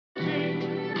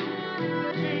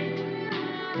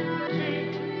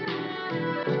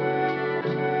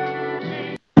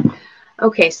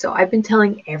Okay, so I've been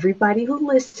telling everybody who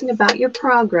listens about your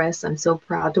progress. I'm so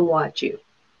proud to watch you.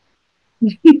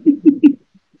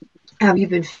 How have you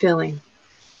been feeling?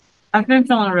 I've been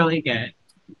feeling really good.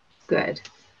 Good,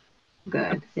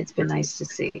 good. It's been nice to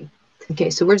see.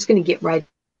 Okay, so we're just going to get right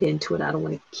into it. I don't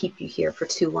want to keep you here for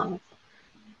too long.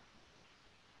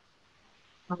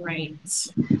 All right.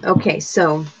 Okay,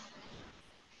 so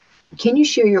can you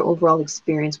share your overall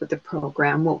experience with the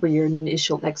program? What were your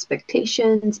initial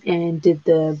expectations, and did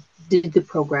the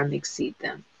program exceed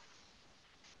them?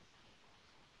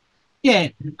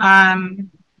 Good.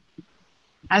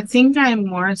 I think I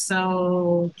more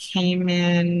so came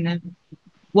in,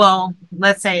 well,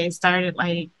 let's say it started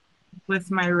like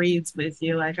with my reads with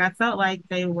you. Like I felt like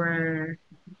they were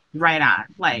right on.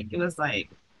 Like it was like,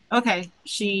 okay,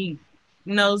 she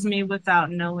knows me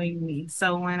without knowing me.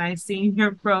 So when I seen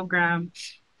your program,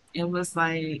 it was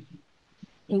like,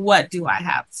 what do I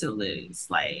have to lose?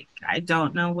 Like I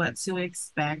don't know what to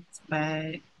expect,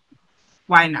 but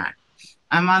why not?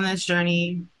 I'm on this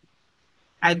journey.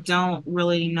 I don't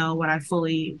really know what I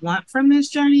fully want from this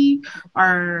journey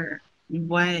or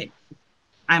what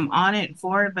I'm on it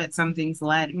for, but something's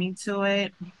led me to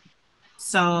it.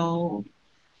 So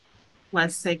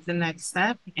let's take the next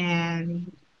step.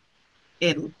 And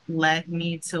it led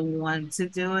me to want to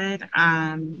do it.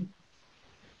 I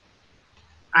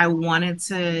wanted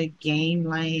to gain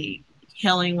like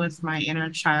healing with my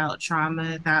inner child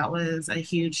trauma. That was a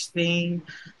huge thing.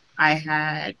 I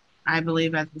had, I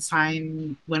believe at the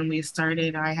time when we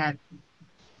started, I had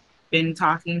been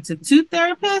talking to two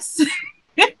therapists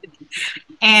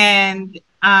and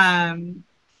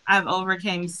I've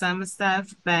overcame some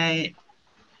stuff, but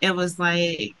it was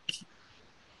like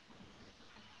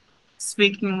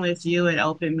speaking with you, it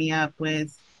opened me up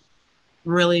with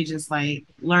really just like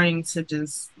learning to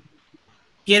just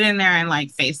get in there and like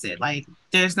face it. Like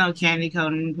there's no candy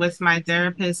coating. With my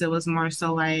therapist, it was more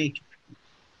so like,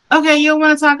 okay, you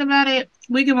want to talk about it?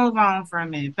 We can move on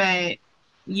from it. But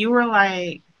you were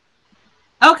like,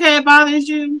 okay, it bothers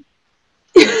you?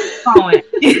 Going.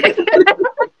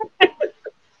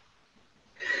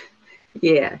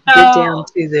 Yeah, get down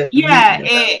So to the meat yeah,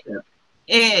 about it it.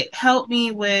 it helped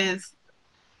me with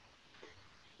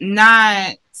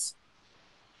not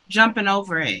jumping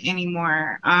over it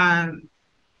anymore.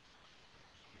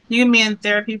 You can be in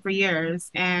therapy for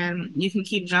years and you can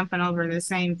keep jumping over the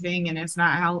same thing and it's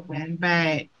not helping,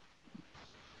 but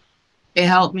it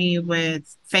helped me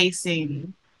with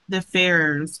facing the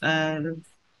fears of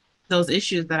those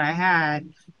issues that I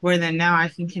had, where then now I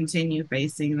can continue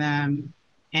facing them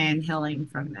and healing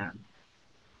from them.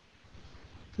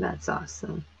 That's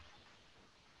awesome.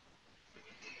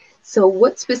 So,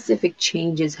 what specific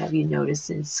changes have you noticed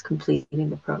since completing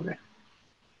the program? Are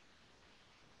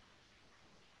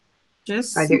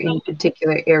Just there any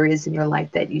particular areas in your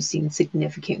life that you've seen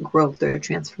significant growth or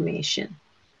transformation?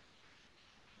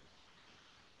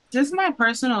 just my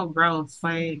personal growth,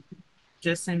 like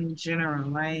just in general.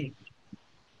 Like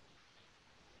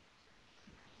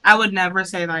I would never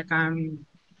say like I'm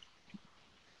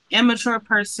immature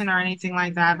person or anything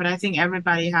like that, but I think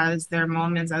everybody has their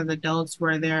moments as adults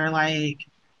where they're like,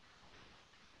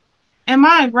 am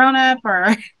I a grown up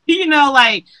or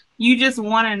like you just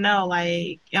want to know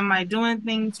like am I doing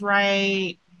things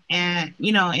right and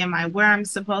am I where I'm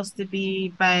supposed to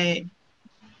be? But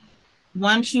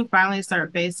once you finally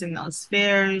start facing those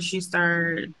fears, you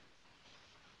start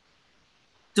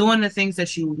doing the things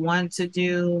that you want to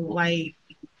do, like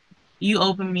you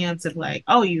open me up to like,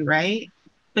 oh, you right,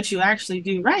 but you actually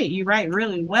do right, you write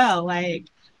really well, like,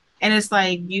 and it's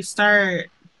like you start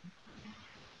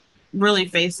really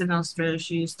facing those fears,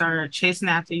 you start chasing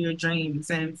after your dreams,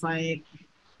 and it's like,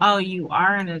 oh, you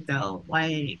are an adult,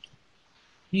 like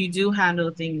you do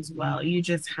handle things well, you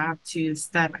just have to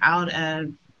step out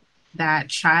of that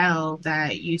child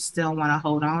that you still want to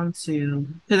hold on to,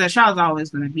 because that child's always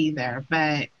going to be there,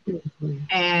 but Mhm.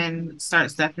 and start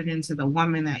stepping into the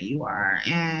woman that you are.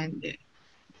 And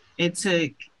it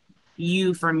took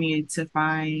you for me to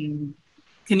find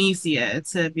Kinesia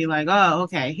to be like, oh,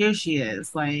 okay, here she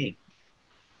is. Like,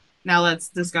 now let's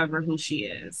discover who she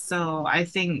is. So I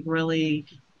think really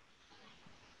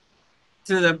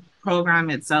through the program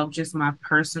itself, just my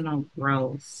personal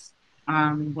growth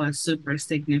was super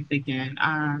significant.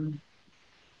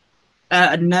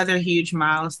 Another huge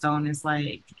milestone is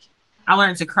like, I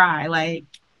learned to cry. Like,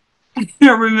 I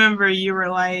remember you were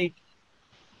like,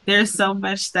 there's so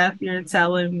much stuff you're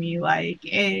telling me, like,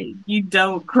 hey, you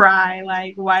don't cry.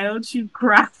 Like, why don't you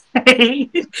cry?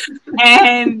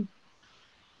 And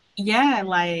yeah,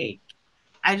 like,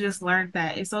 I just learned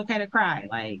that it's okay to cry.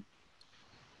 Like,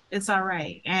 it's all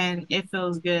right. And it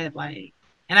feels good. Like,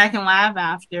 and I can laugh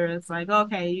after. It's like,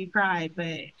 okay, you cried,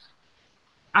 but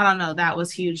I don't know. That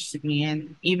was huge to me.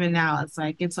 And even now, it's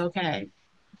like, it's okay.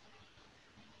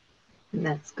 And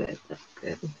that's good. That's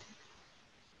good.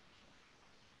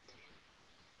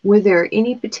 Were there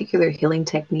any particular healing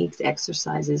techniques,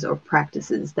 exercises, or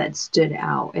practices that stood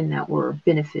out and that were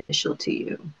beneficial to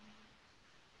you?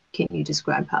 Can you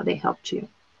describe how they helped you?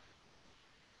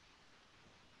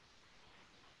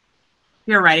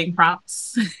 Your writing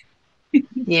prompts.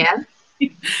 Yeah.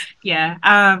 Yeah.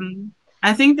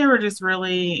 I think they were just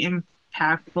really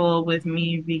impactful with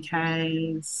me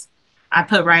because I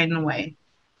put writing away.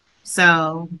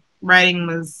 So writing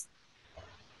was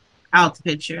out the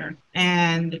picture.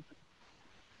 And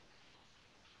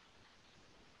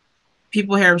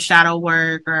people hear of shadow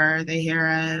work or they hear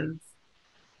of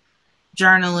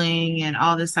journaling and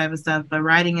all this type of stuff, but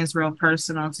writing is real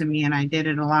personal to me. And I did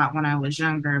it a lot when I was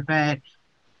younger, but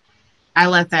I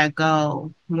let that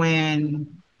go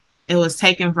when it was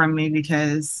taken from me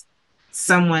because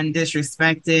someone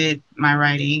disrespected my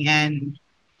writing and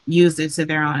used it to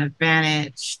their own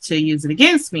advantage to use it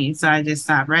against me. So I just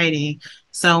stopped writing.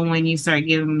 So when you start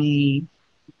giving me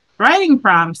writing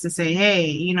prompts to say,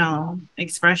 hey,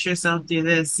 express yourself, do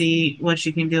this, see what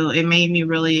you can do, it made me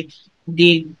really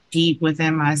dig deep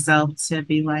within myself to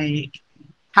be like,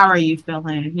 how are you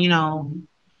feeling?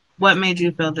 What made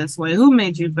you feel this way? Who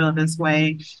made you feel this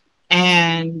way?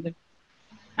 And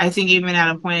I think even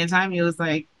at a point in time, he was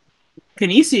like,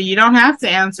 Kanisha, you don't have to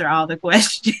answer all the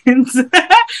questions.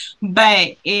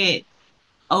 But it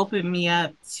opened me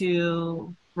up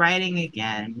to writing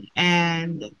again.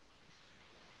 And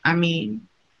I mean,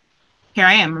 here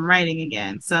I am, I'm writing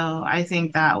again. So I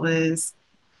think that was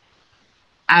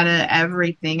out of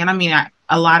everything. And I mean,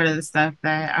 a lot of the stuff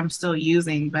that I'm still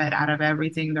using, but out of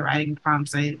everything, the writing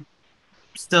prompts I'm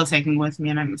still taking with me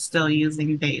and I'm still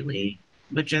using daily,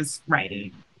 which is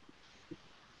writing.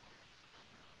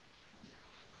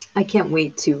 I can't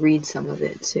wait to read some of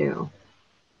it too.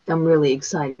 I'm really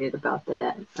excited about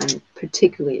that. I'm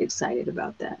particularly excited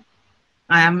about that.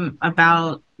 I'm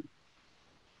about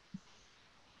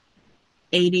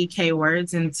 80K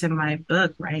words into my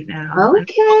book right now. And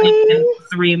it's only Okay. been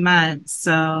 3 months.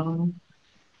 So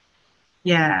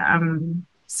yeah, I'm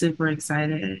super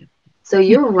excited. So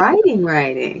you're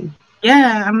writing.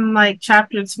 Yeah, I'm like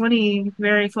chapter 20,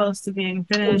 very close to being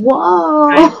finished. Whoa.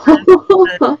 I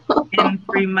finished in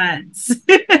 3 months.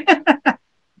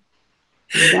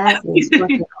 That is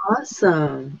fucking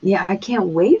awesome. Yeah, I can't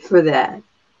wait for that.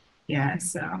 Yeah,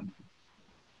 so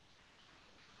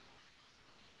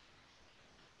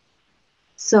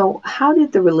So, how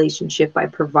did the relationship I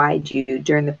provide you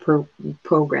during the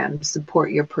program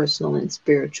support your personal and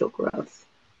spiritual growth?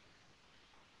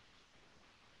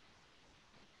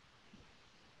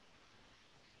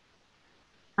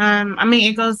 I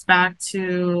mean it goes back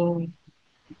to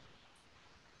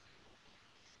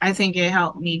I think it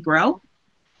helped me grow.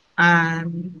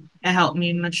 It helped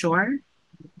me mature.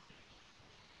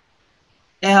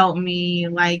 It helped me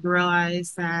like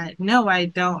realize that no, I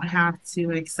don't have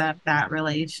to accept that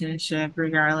relationship,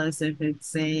 regardless if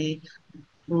it's a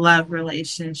love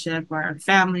relationship or a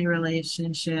family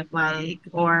relationship, like,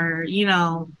 or,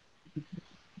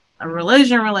 a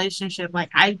religion relationship.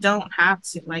 Like, I don't have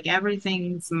to, like,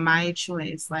 everything's my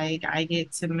choice. Like, I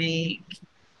get to make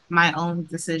my own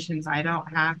decisions. I don't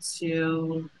have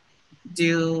to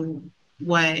do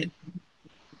what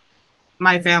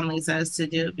my family says to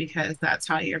do because that's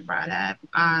how you're brought up.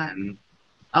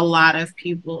 A lot of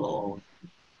people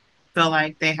feel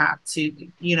like they have to,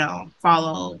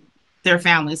 follow their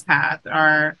family's path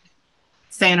or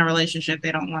stay in a relationship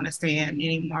they don't want to stay in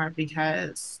anymore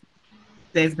because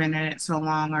they've been in it so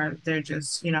long or they're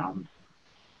just,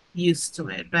 used to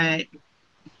it. But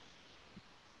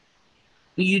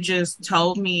you just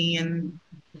told me in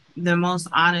the most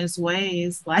honest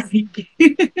ways, like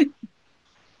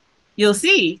you'll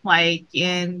see, like,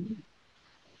 and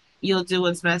you'll do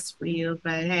what's best for you.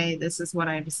 But hey, this is what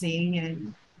I'm seeing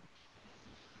and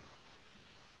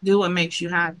do what makes you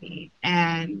happy.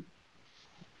 And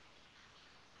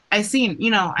I seen,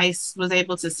 I was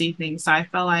able to see things. So I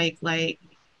felt like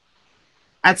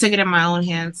I took it in my own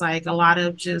hands, like a lot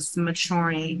of just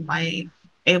maturing, like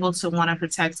able to want to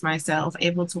protect myself,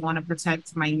 able to want to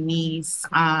protect my niece.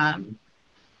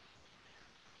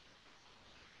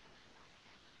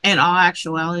 In all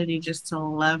actuality, just to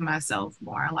love myself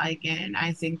more. Like, and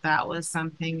I think that was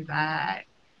something that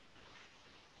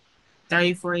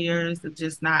 34 years of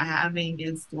just not having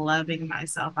is loving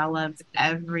myself. I loved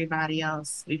everybody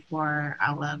else before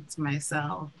I loved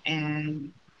myself.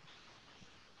 And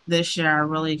this year I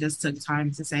really just took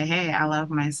time to say, hey, I love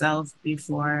myself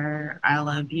before I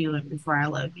love you, and before I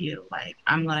love you, like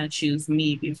I'm gonna choose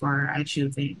me before I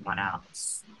choose anyone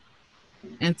else.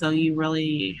 And so you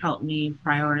really helped me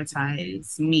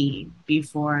prioritize me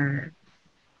before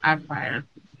I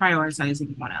prioritize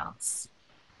anyone else.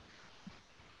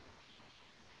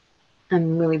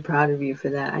 I'm really proud of you for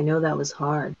that. I know that was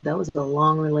hard. That was a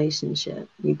long relationship.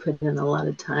 You put in a lot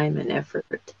of time and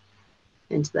effort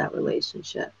into that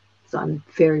relationship. So I'm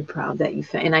very proud that you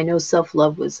found, and I know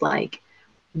self-love was like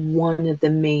one of the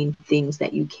main things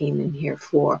that you came in here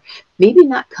for. Maybe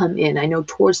not come in. I know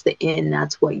towards the end,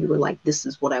 that's what you were like, this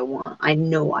is what I want. I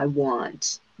know I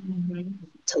want Mm-hmm.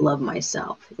 to love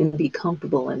myself and be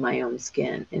comfortable in my own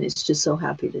skin. And it's just so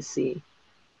happy to see.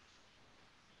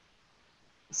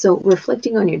 So,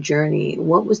 reflecting on your journey,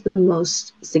 what was the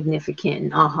most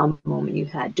significant aha moment you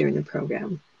had during the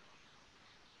program?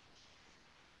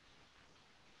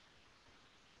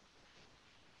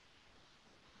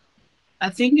 I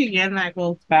think again that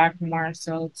goes back more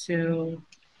so to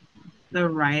the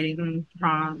writing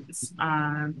prompts.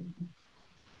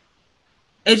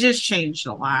 It just changed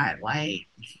a lot. Like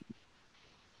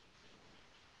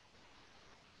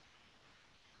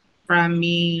from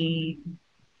me,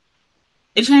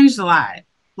 it changed a lot.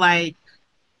 Like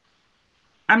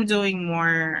I'm doing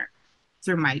more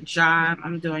through my job.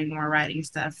 I'm doing more writing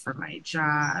stuff for my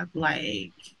job.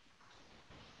 Like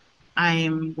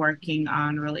I'm working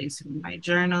on releasing my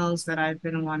journals that I've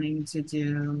been wanting to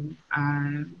do.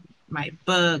 My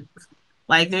book.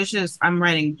 Like there's just I'm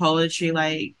writing poetry.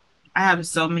 Like I have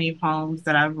so many poems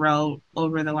that I've wrote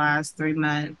over the last 3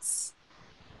 months.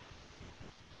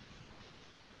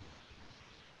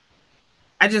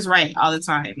 I just write all the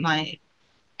time. Like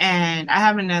and I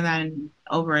haven't done that in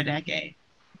over a decade.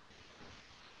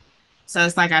 So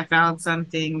it's like I found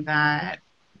something that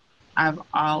I've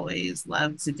always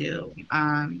loved to do.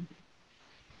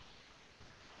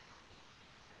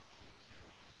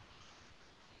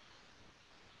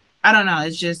 I don't know.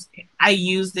 It's just I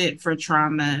used it for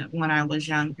trauma when I was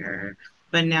younger,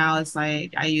 but now it's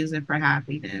like I use it for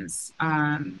happiness.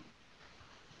 Can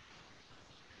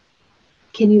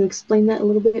you explain that a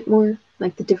little bit more,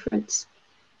 like the difference?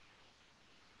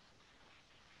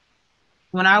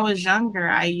 When I was younger,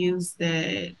 I used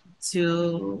it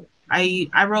to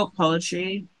I wrote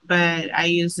poetry, but I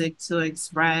used it to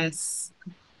express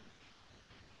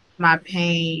my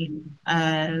pain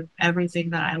of everything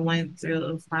that I went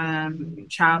through from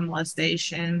child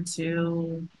molestation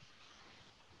to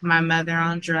my mother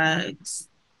on drugs,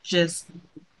 just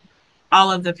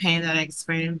all of the pain that I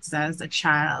experienced as a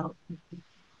child.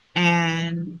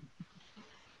 And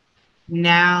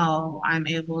now I'm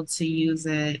able to use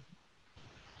it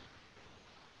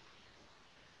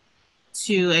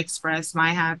to express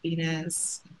my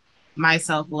happiness, my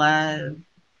self love,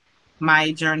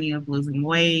 my journey of losing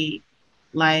weight.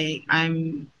 Like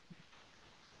I'm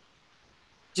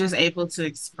just able to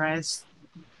express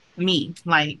me.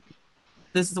 Like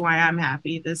this is why I'm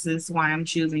happy. This is why I'm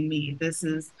choosing me. This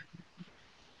is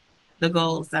the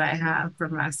goals that I have for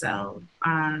myself.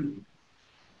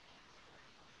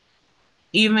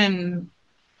 Even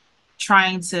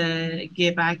trying to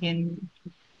get back in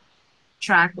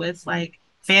track with like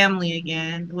family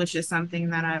again, which is something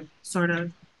that I've sort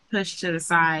of pushed to the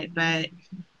side, but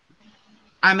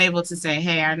I'm able to say,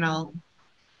 hey, I know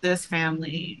this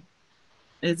family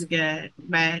is good,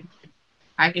 but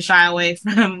I can shy away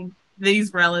from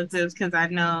these relatives because I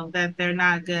know that they're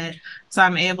not good. So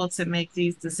I'm able to make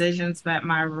these decisions, but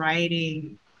my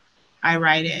writing, I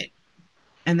write it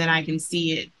and then I can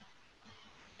see it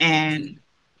and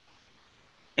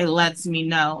it lets me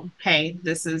know, hey,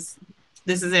 this is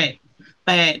it.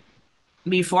 But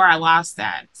before I lost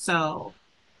that. So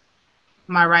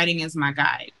my writing is my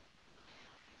guide.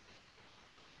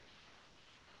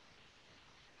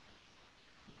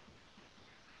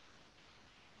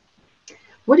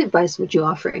 What advice would you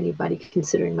offer anybody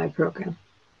considering my program?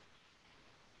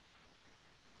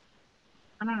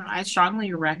 I don't know. I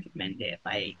strongly recommend it.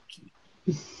 Like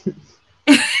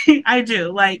I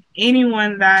do. Like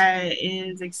anyone that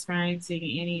is experiencing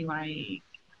any like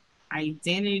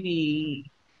identity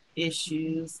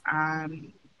issues,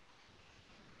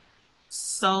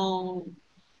 soul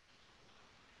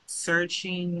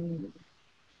searching,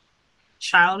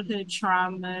 childhood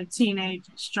trauma, teenage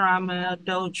trauma,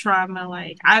 adult trauma.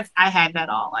 Like I had that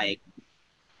all. Like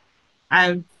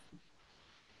I've,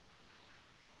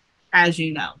 as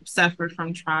you know, suffered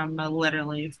from trauma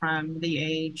literally from the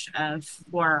age of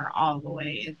 4 all the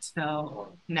way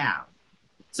until now.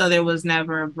 So there was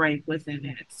never a break within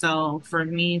it. So for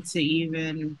me to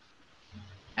even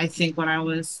I think when I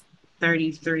was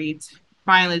 33,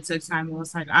 finally took time and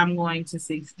was like, I'm going to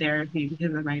seek therapy,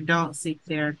 because if I don't seek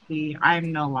therapy,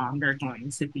 I'm no longer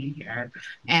going to be here.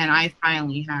 And I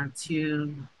finally had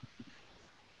to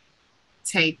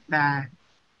take that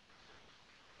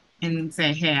and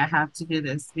say, hey, I have to do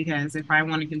this, because if I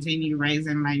want to continue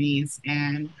raising my niece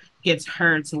and get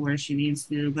her to where she needs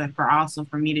to, but for also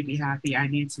for me to be happy, I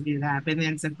need to do that. But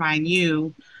then to find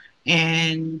you,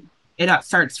 and it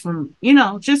starts from,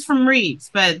 just from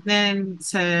reads, but then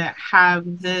to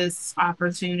have this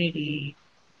opportunity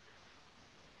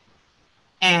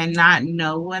and not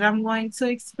know what I'm going to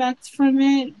expect from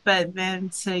it, but then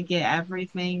to get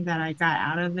everything that I got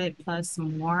out of it plus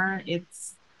more,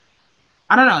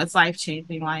 I don't know, it's life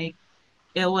changing. Like,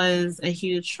 it was a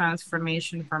huge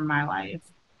transformation for my life.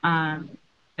 Um,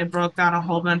 it broke down a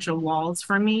whole bunch of walls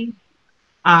for me,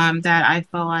 that I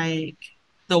feel like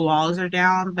the walls are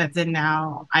down, but then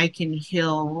now I can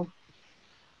heal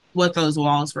what those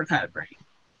walls were covering.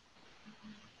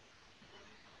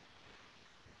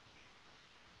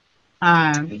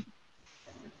 Um,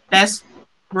 that's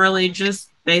really just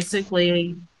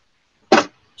basically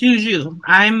juju.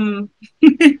 I'm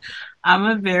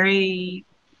a very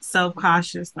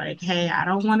self-cautious, like, hey, I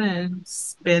don't want to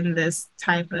spend this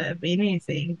type of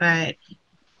anything, but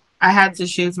I had to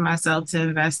choose myself to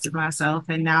invest in myself.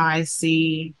 And now I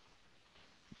see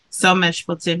so much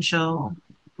potential.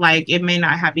 Like, it may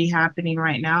not be happening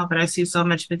right now, but I see so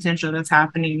much potential that's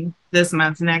happening this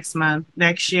month,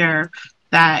 next year,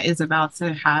 that is about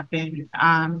to happen.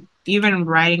 Even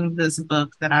writing this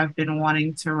book that I've been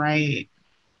wanting to write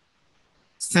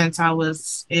since I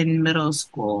was in middle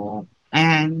school,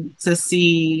 and to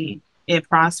see it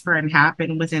prosper and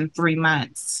happen within 3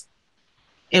 months,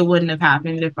 it wouldn't have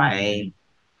happened if I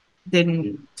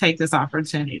didn't take this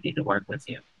opportunity to work with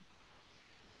you.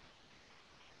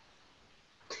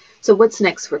 So what's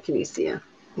next for Kinesia?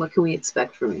 What can we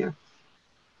expect from you?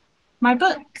 My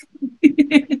book.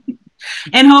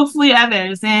 And hopefully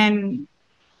others. And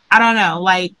I don't know,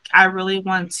 like, I really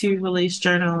want to release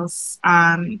journals,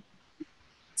 to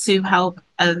help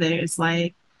others.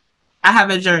 Like, I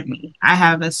have a journey. I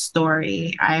have a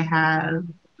story. I have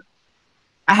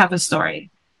a story.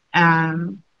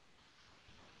 Um,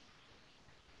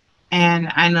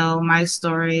 and I know my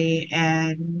story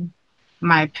and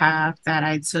my path that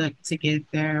I took to get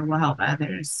there will help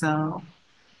others. So,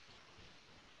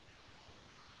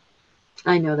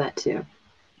 I know that too.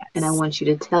 And I yes. want you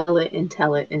to tell it and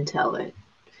tell it and tell it.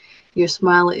 Your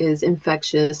smile is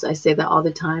infectious. I say that all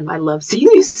the time. I love seeing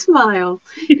you smile.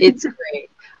 It's great.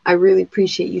 I really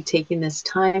appreciate you taking this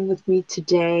time with me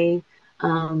today.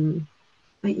 Um,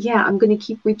 but yeah, I'm going to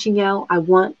keep reaching out. I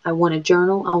want a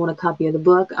journal. I want a copy of the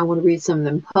book. I want to read some of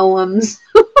them poems.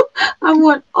 I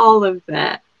want all of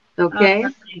that. All Okay?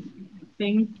 right.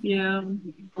 Thank you.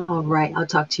 All right. I'll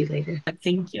talk to you later.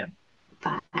 Thank you.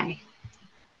 Bye.